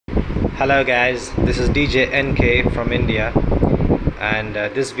Hello guys, this is DJ NK from India, and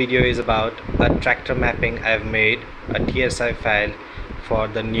this video is about a tractor mapping I've made, a TSI file for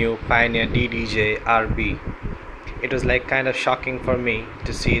the new Pioneer DDJ RB. It was like kind of shocking for me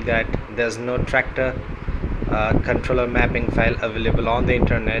to see that there's no tractor controller mapping file available on the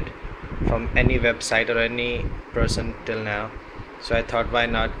internet from any website or any person till now. So I thought, why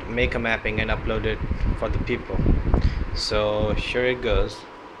not make a mapping and upload it for the people. So here it goes.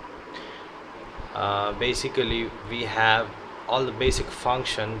 Basically we have all the basic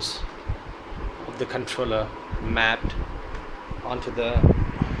functions of the controller mapped onto the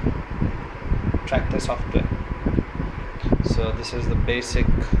Traktor software. So this is the basic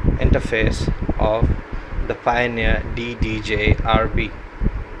interface of the Pioneer DDJ RB.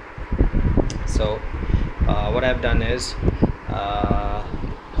 So what I've done is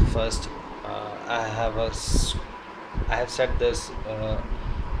first I have set this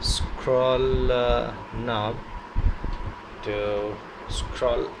scroll knob to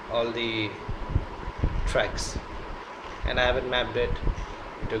scroll all the tracks, and I haven't mapped it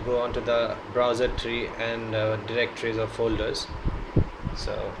to go onto the browser tree and directories or folders,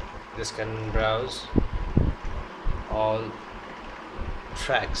 so this can browse all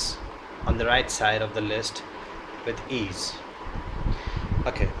tracks on the right side of the list with ease.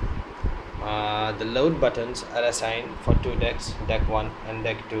 Okay. The load buttons are assigned for two decks, deck 1 and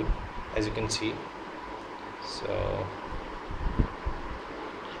deck 2, as you can see. So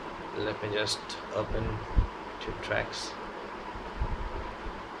let me just open 2 tracks.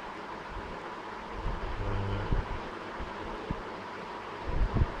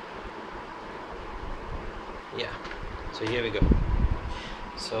 Yeah, so here we go.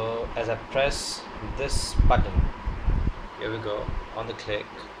 So as I press this button, here we go, on the click,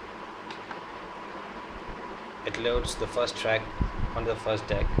 it loads the first track on the first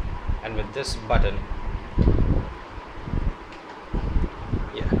deck, and with this button,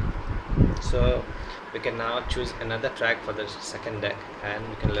 so we can now choose another track for the second deck and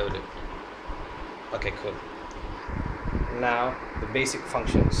we can load it. Okay, cool. Now the basic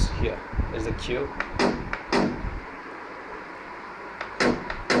functions. Here is the cue,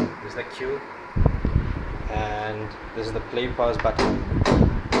 this is the cue, and this is the play pause button.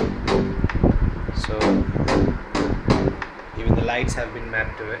 So even the lights have been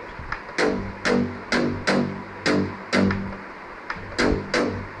mapped to it.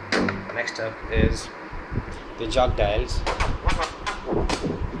 Next up is the jog dials.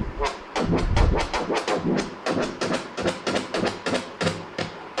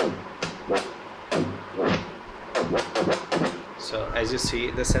 So as you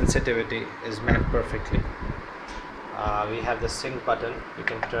see, the sensitivity is mapped perfectly. We have the sync button. You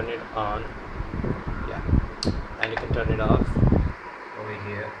can turn it on, and you can turn it off. Over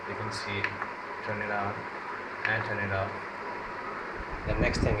here you can see it, turn it on and turn it off. The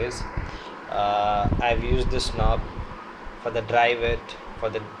next thing is I've used this knob for the drive it for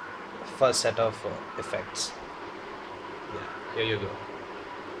the first set of effects. Here you go.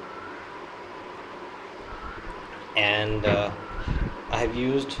 And I have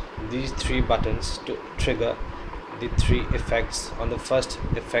used these 3 buttons to trigger the 3 effects on the first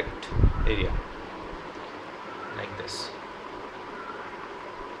effect area, like this.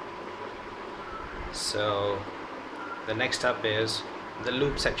 So the next up is the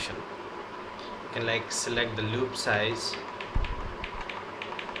loop section. You can like select the loop size,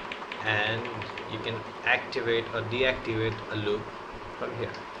 and you can activate or deactivate a loop from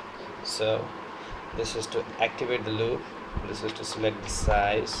here. So this is to activate the loop, this is to select the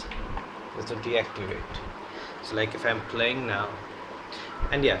size, this is to deactivate. So like if I'm playing now,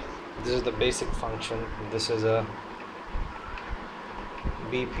 and this is the basic function. This is a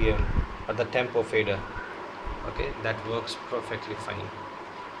BPM or the tempo fader. Okay, that works perfectly fine.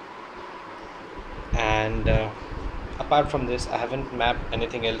 And apart from this, I haven't mapped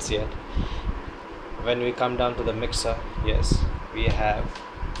anything else yet. When we come down to the mixer, yes, we have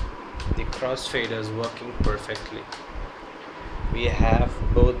the crossfaders working perfectly. We have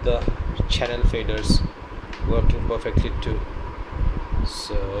both the channel faders working perfectly too.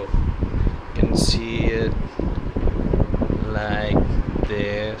 So you can see it like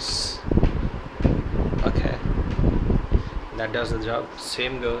this. Okay, that does the job.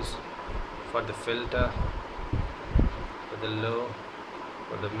 Same goes for the filter, for the low,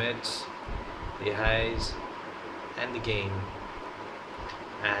 for the mids, the highs and the gain,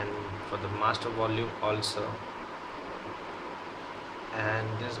 and for the master volume also. And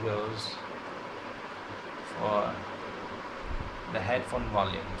this goes for the headphone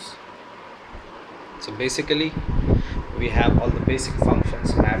volumes. So basically we have all the basic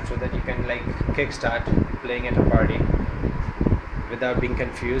functions mapped so that you can like kickstart playing at a party without being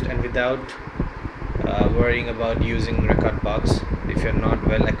confused and without worrying about using record box if you're not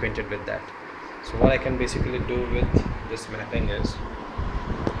well acquainted with that. So what I can basically do with this mapping is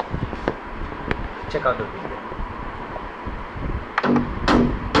check out the video.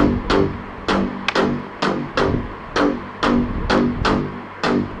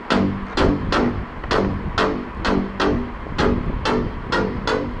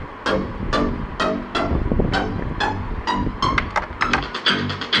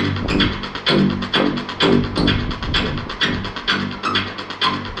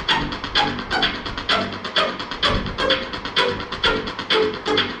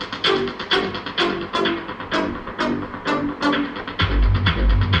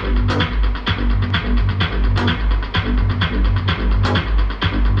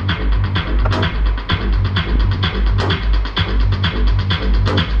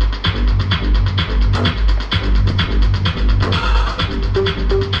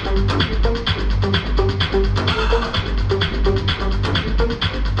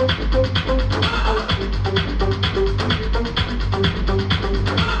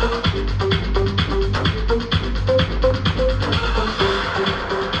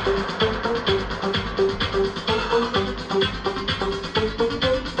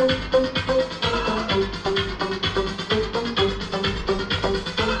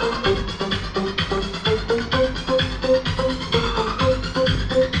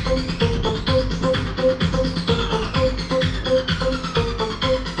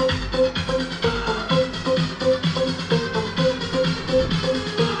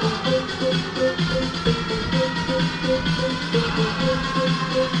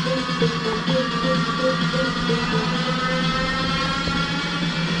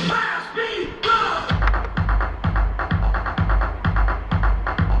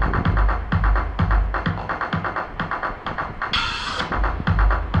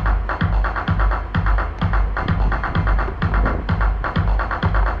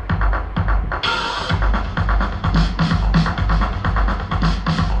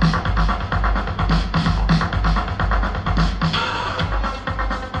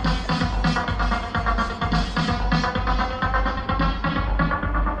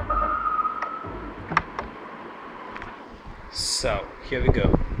 So here we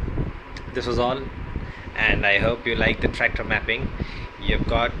go. This was all, and I hope you like the Traktor mapping. You've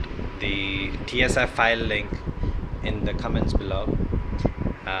got the TSI file link in the comments below.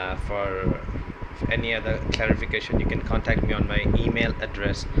 For any other clarification, you can contact me on my email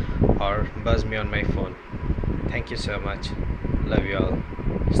address or buzz me on my phone. Thank you so much. Love you all.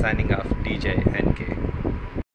 Signing off, DJ NK.